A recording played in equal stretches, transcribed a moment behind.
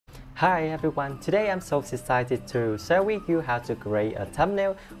Hi everyone, today I'm so excited to share with you how to create a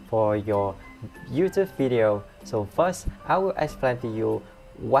thumbnail for your YouTube video. So first, I will explain to you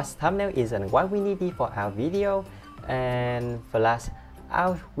what thumbnail is and what we need it for our video. And for last,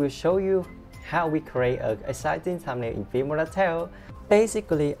 I will show you how we create an exciting thumbnail in Filmora.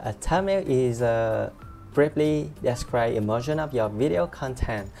 Basically, a thumbnail is a briefly describe immersion of your video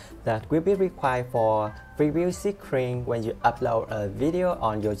content that will be required for preview screen when you upload a video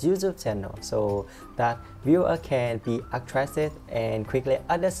on your YouTube channel, so that viewer can be attracted and quickly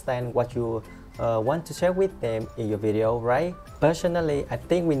understand what you want to share with them in your video, right? Personally, I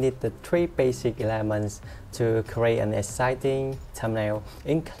think we need the three basic elements to create an exciting thumbnail,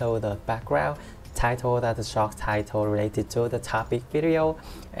 include the background, title, that's a short title related to the topic video,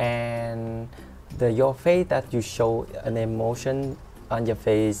 and your face that you show an emotion on your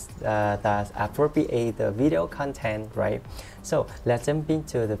face that appropriate the video content, right? So let's jump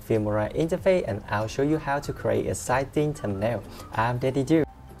into the Filmora interface and I'll show you how to create a exciting thumbnail. I'm ready to.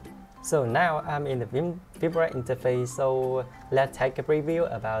 So now I'm in the Filmora interface, so let's take a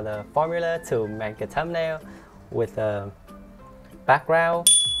preview about the formula to make a thumbnail with a background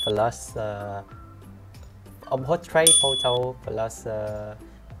plus a portrait photo plus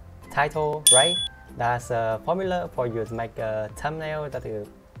title, right? That's a formula for you to make a thumbnail that is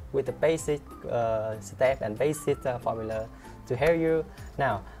with the basic step and basic formula to help you.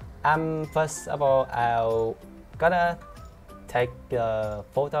 Now, first of all, I'll gonna take a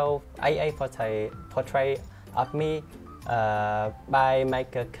photo, AA portrait of me by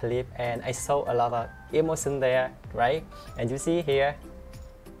make a clip, and I saw a lot of emotion there, right? And you see here,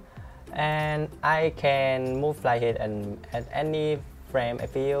 and I can move like it and at any frame I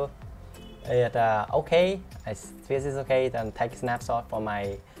feel it okay. I feel it's okay, then take a snapshot for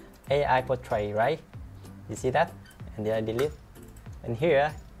my AI portrait, right? You see that? And then I delete. And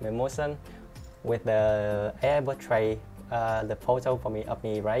here, my motion with the AI portrait, the photo for me of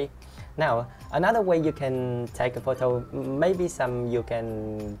me, right? Now, another way you can take a photo, maybe you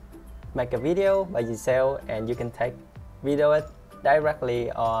can make a video by yourself and you can take video it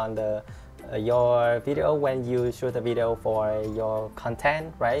directly on the your video when you shoot a video for your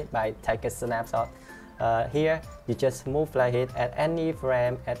content, right? By take a snapshot. Here you just move like it at any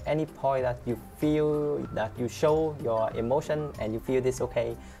frame, at any point that you feel that you show your emotion and you feel this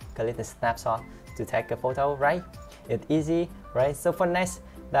okay, click the snapshot to take a photo, right? It's easy, right? So for next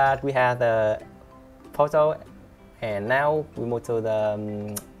that we have the photo, and now we move to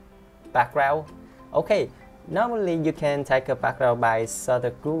the background. Okay, normally you can take a background by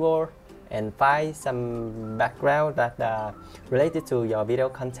search Google and find some background that related to your video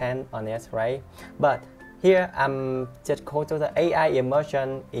content on it, right? But here I'm just go to the AI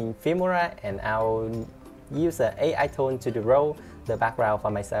immersion in Filmora and I'll use the AI tool to draw the background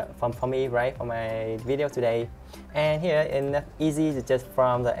for myself, for me, right? For my video today. And here it's easy to just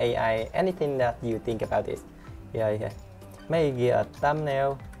from the AI anything that you think about it. Yeah. Maybe a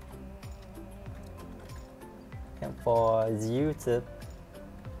thumbnail for YouTube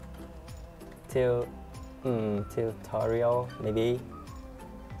tutorial maybe,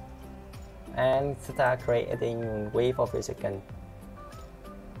 and start creating wave of a second.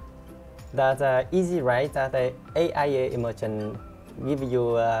 That's easy, right? That the AI immersion give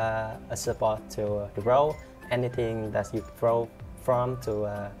you a support to draw anything that you draw from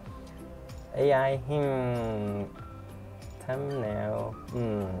to AI. Thumbnail.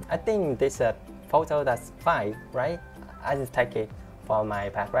 I think this photo that's fine, right? I just take it for my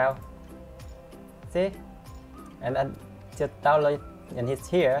background. See, and then just download and hit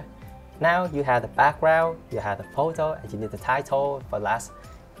here. Now you have the background, you have the photo, and you need the title for last.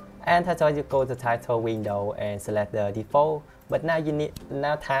 And title, you go to title window and select the default. But now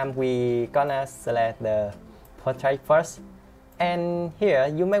we gonna select the portrait first. And here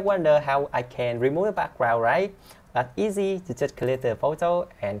you may wonder how I can remove the background, right? That's easy. To just click the photo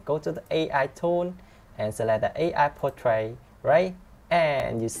and go to the AI tool and select the AI portrait, right?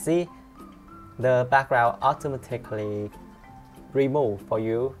 And you see the background automatically removed for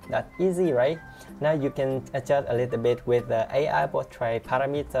you. That's easy, right? Now you can adjust a little bit with the AI portrait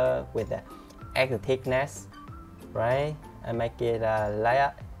parameter with the X thickness, right? And make it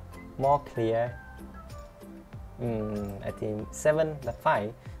layer more clear. I think 7, that's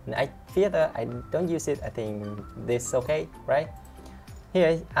fine. And I feel that I don't use it. I think this okay, right?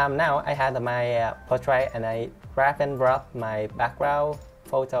 Here now I have my portrait and I drag and drop my background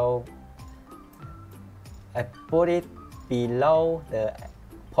photo. I put it below the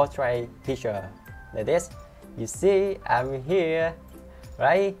portrait picture like this. You see I'm here,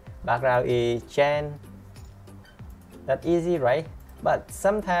 right? Background is changed. That's easy, right? but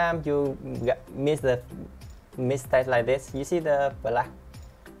sometimes you miss the mistake like this. You see the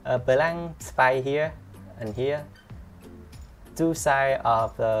blank space here and here, two sides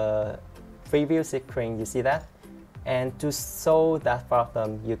of the preview screen, you see that? And to solve that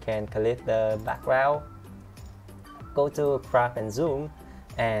problem, you can click the background, go to crop and zoom,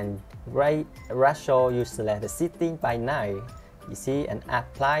 and right ratio you select the setting by 9, you see, and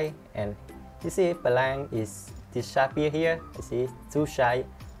apply, and you see blank is disappear here, you see two sides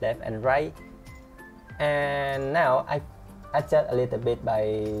left and right. And now I adjust a little bit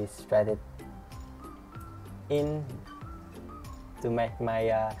by stretch it in to make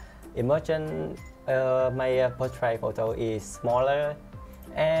my emotion, my portrait photo is smaller.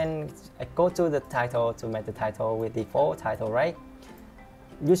 And I go to the title to make the title with default title, right?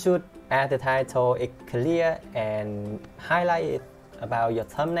 You should add the title it clear and highlight it about your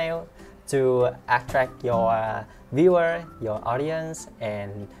thumbnail to attract your viewer, your audience,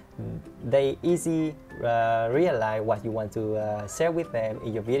 and they easy realize what you want to share with them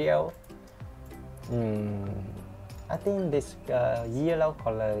in your video. I think this yellow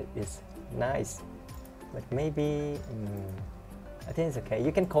color is nice, but maybe I think it's okay.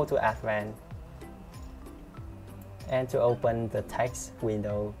 You can go to Advanced and to open the text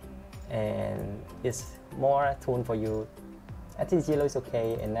window, and it's more tool for you. I think yellow is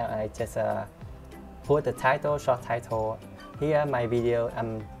okay, and now I just put the title, short title. Here my video,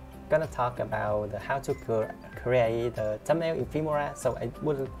 I'm gonna talk about how to create the thumbnail in Filmora, so I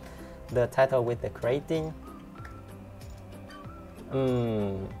put the title with the creating.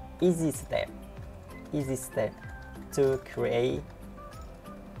 Easy step to create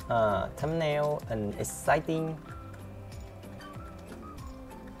thumbnail, an exciting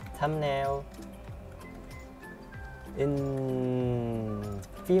thumbnail in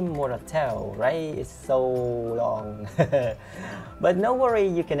Filmora tell, right? It's so long. But no worry,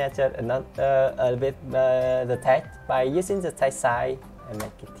 you can adjust a bit the text by using the text size and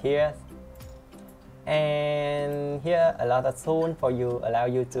make it here. And here a lot of tools for you, allow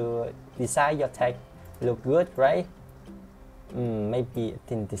you to design your text look good, right? Maybe I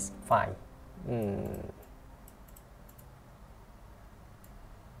think this fine.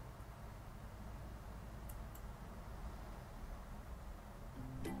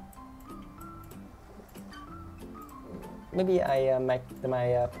 Maybe I make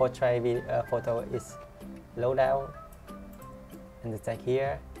my portrait photo is low down and the text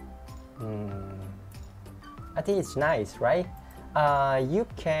here. I think it's nice, right? You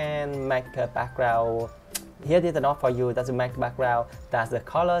can make a background. Here is enough for you. That's make background. That's the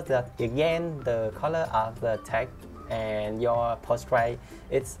color. That again the color of the text and your portrait.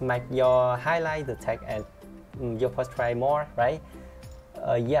 It's make your highlight the text and your portrait more, right?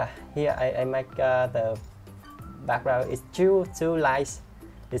 Yeah. Here I make the background is too light.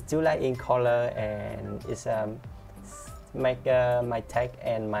 It's too light in color, and it's make my text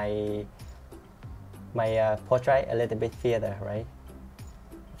and my portrait a little bit further, right?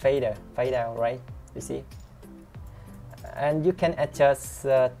 Fade out, right? You see? And you can adjust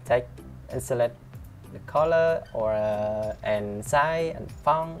text and select the color or and size and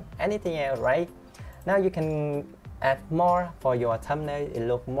font, anything else, right? Now you can add more for your thumbnail. It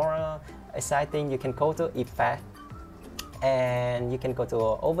look more exciting. You can go to effect and you can go to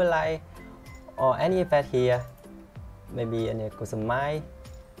overlay or any effect here. Maybe I need to customize.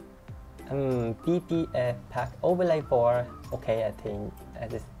 PPF pack overlay for okay. I think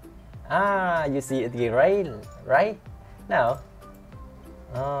you see it right now.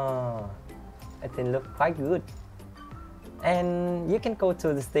 I think look quite good. And you can go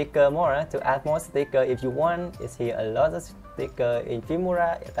to the sticker more to add more sticker if you want. It's here a lot of sticker in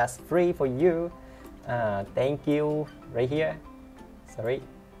Filmora that's free for you. Thank you right here. Sorry,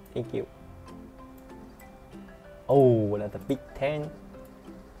 thank you. Oh, that's a big 10.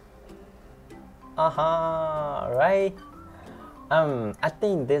 Right. I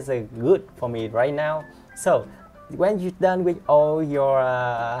think this is good for me right now. So when you're done with all your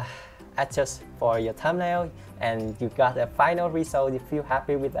adjust for your thumbnail and you got a final result, you feel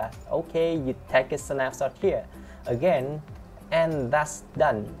happy with that, okay, you take a snapshot here again, and that's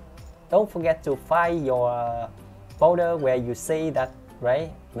done. Don't forget to find your folder where you say that,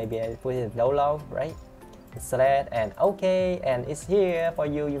 right? Maybe I put it download, right? Select and okay, and it's here for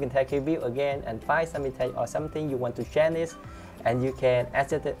you. You can take a view again and find some image or something you want to change this, and you can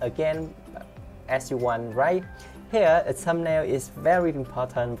adjust it again as you want, right? Here, a thumbnail is very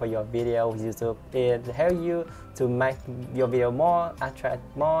important for your video with YouTube. It helps you to make your video more attract,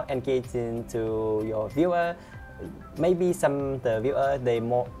 more engaging to your viewer. Maybe the viewer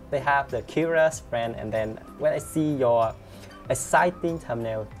they have the curious friend, and then when I see your exciting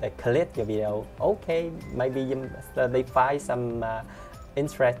thumbnail, they click your video. Okay, maybe they find some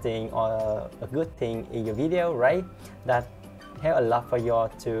interesting or a good thing in your video, right? That help a lot for you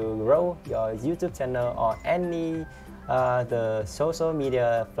to grow your YouTube channel or any the social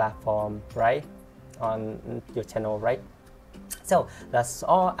media platform, right, on your channel, right? So that's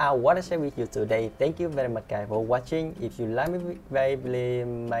all I want to share with you today. Thank you very much guys for watching. If you like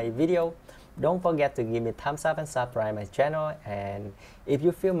my video, don't forget to give me thumbs up and subscribe my channel. And if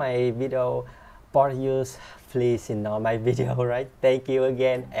you feel my video bored you, please ignore my video, right? Thank you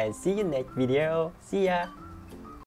again and see you next video. See ya.